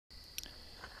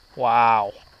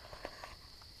Wow.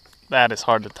 That is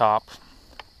hard to top.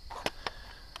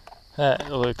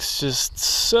 That looks just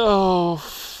so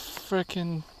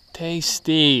freaking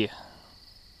tasty.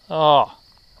 Oh.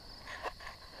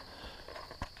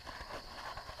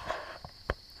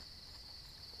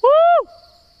 Woo!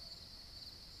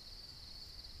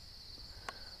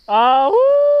 Ah, woo!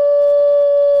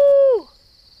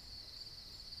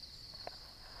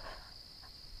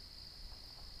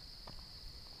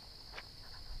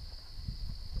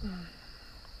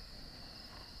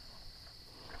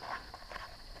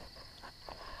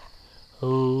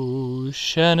 Oh,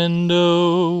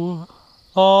 Shenandoah,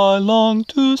 I long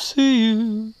to see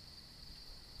you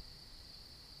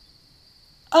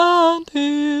and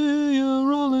hear your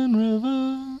rolling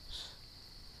rivers.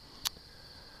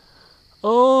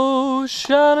 Oh,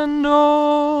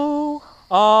 Shenandoah,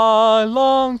 I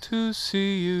long to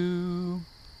see you.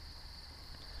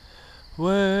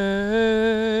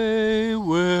 We're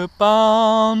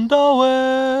bound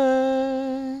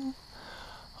away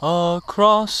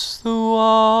across the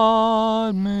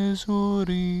wide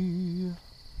Missouri.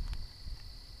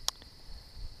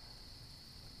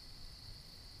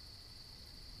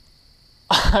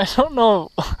 I don't know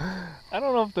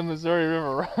if the Missouri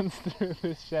River runs through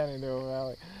this Shenandoah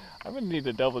Valley. I'm gonna need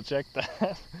to double check that.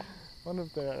 I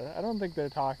don't think they're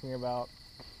talking about.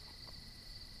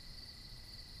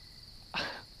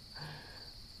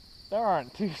 There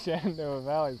aren't two Shenandoah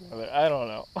Valleys out there. I don't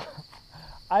know.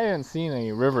 I haven't seen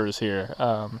any rivers here,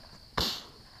 but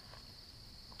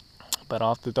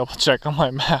I'll have to double check on my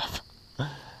map.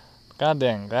 God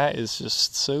dang, that is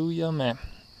just so yummy.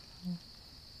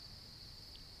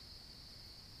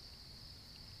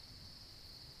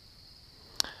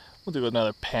 We'll do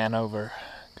another pan over,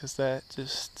 because that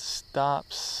just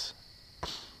stops.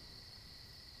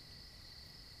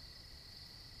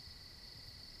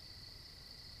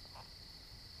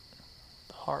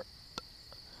 The heart.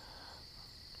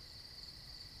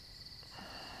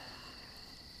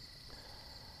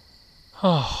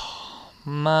 Oh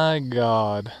my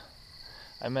God.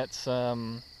 I met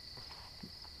some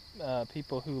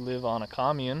people who live on a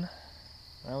commune.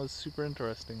 That was super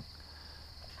interesting.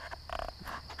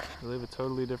 They live a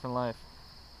totally different life.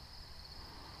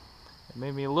 It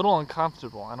made me a little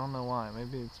uncomfortable. I don't know why.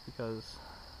 Maybe it's because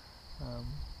I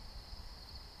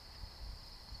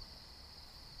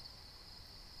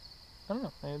don't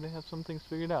know. Maybe they have some things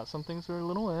figured out. Some things are a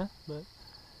little but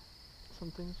some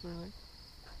things were like,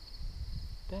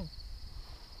 dang.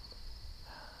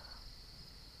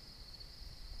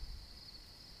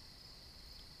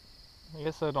 I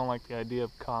guess I don't like the idea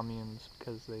of communes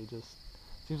because they just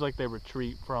seems like they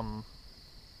retreat from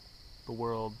the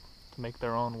world to make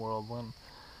their own world, when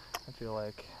I feel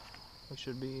like we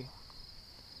should be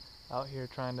out here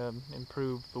trying to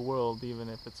improve the world, even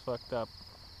if it's fucked up,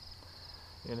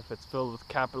 even if it's filled with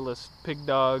capitalist pig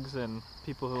dogs and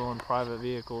people who own private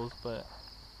vehicles. But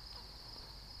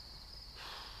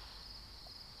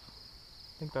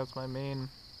I think that's my main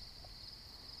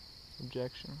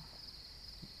objection.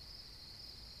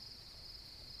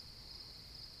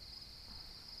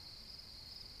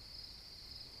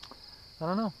 I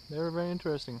don't know. They were very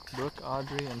interesting. Brooke,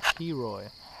 Audrey, and P. Roy.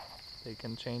 They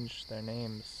can change their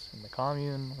names in the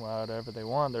commune, whatever they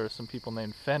want. There are some people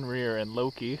named Fenrir and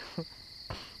Loki.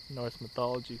 Norse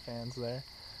mythology fans there.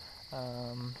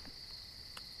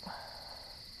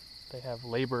 They have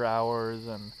labor hours,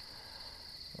 and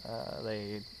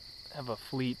they have a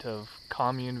fleet of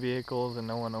commune vehicles, and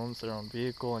no one owns their own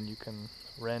vehicle, and you can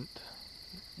rent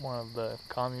one of the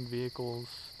commune vehicles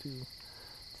to,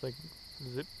 it's like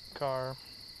zip car,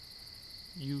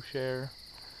 U-share.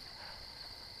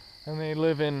 And they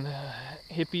live in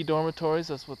hippie dormitories,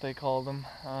 that's what they call them.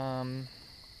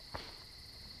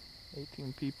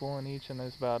 18 people in each, and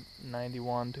there's about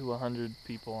 91 to 100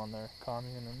 people on their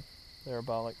commune, and there are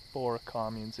about like 4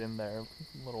 communes in their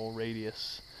little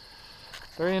radius.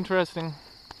 Very interesting.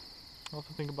 I'll have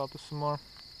to think about this some more.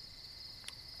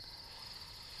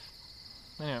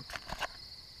 Anyway,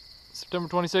 September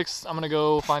 26th, I'm gonna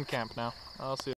go find camp now. I'll see you.